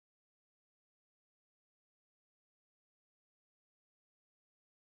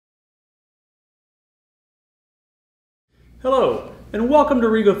Hello, and welcome to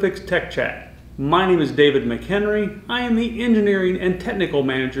REGO-FIX TechChat. My name is David McHenry. I am the Engineering and Technical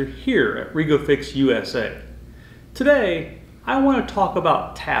Manager here at REGO-FIX USA. Today, I want to talk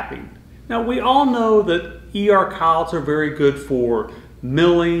about tapping. Now, we all know that ER collets are very good for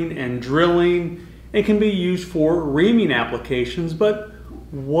milling and drilling and can be used for reaming applications, but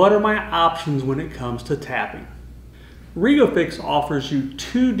what are my options when it comes to tapping? REGO-FIX offers you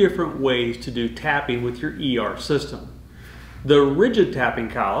two different ways to do tapping with your ER system. The rigid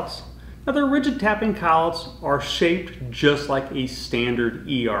tapping collets. Now, the rigid tapping collets are shaped just like a standard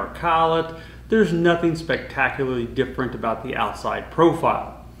ER collet. There's nothing spectacularly different about the outside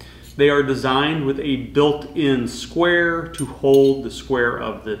profile. They are designed with a built-in square to hold the square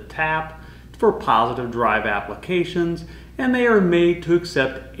of the tap for positive drive applications, and they are made to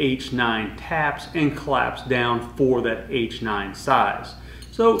accept H9 taps and collapse down for that H9 size.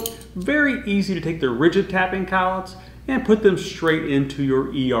 So very easy to take the rigid tapping collets and put them straight into your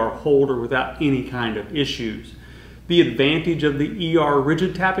ER holder without any kind of issues. The advantage of the ER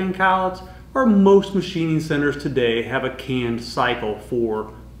rigid tapping collets are most machining centers today have a canned cycle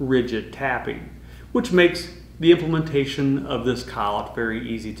for rigid tapping, which makes the implementation of this collet very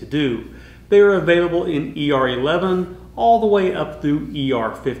easy to do. They are available in ER11 all the way up through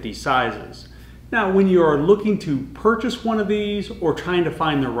ER50 sizes. Now, when you are looking to purchase one of these or trying to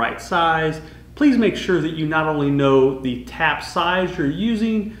find the right size, please make sure that you not only know the tap size you're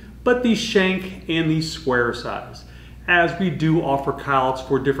using, but the shank and the square size, as we do offer collets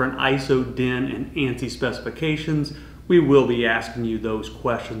for different ISO, DIN, and ANSI specifications. We will be asking you those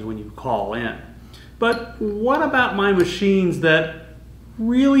questions when you call in. But what about my machines that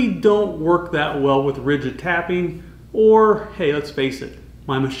really don't work that well with rigid tapping? Or, hey, let's face it,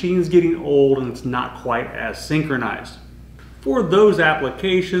 my machine's getting old and it's not quite as synchronized. For those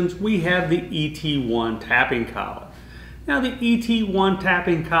applications, we have the ET1 tapping collet. Now, the ET1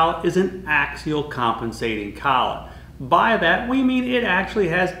 tapping collet is an axial compensating collet. By that, we mean it actually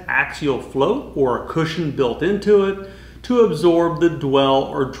has axial float or a cushion built into it to absorb the dwell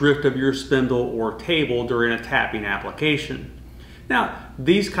or drift of your spindle or table during a tapping application. Now,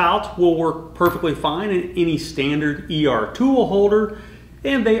 these collets will work perfectly fine in any standard ER tool holder,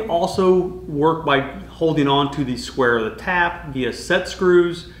 and they also work by holding on to the square of the tap via set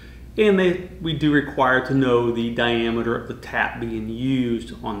screws, and we do require to know the diameter of the tap being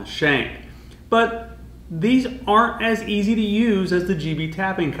used on the shank. But these aren't as easy to use as the GB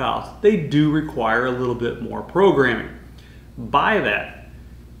tapping collets. They do require a little bit more programming. By that,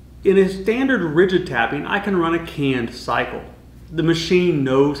 in a standard rigid tapping, I can run a canned cycle. The machine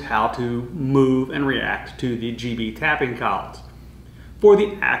knows how to move and react to the GB tapping collets. For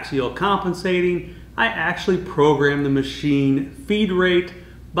the axial compensating, I actually program the machine feed rate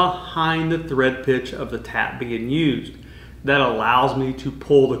behind the thread pitch of the tap being used. That allows me to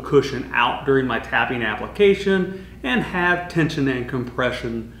pull the cushion out during my tapping application and have tension and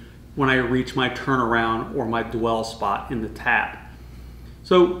compression when I reach my turnaround or my dwell spot in the tap.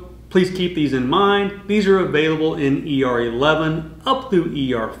 So please keep these in mind. These are available in ER11 up through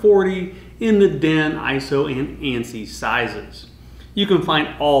ER40 in the DIN, ISO, and ANSI sizes. You can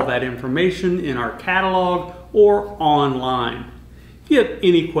find all that information in our catalog or online. If you have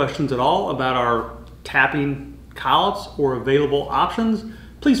any questions at all about our tapping collets or available options,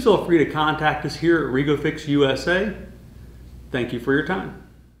 please feel free to contact us here at REGO-FIX USA. Thank you for your time.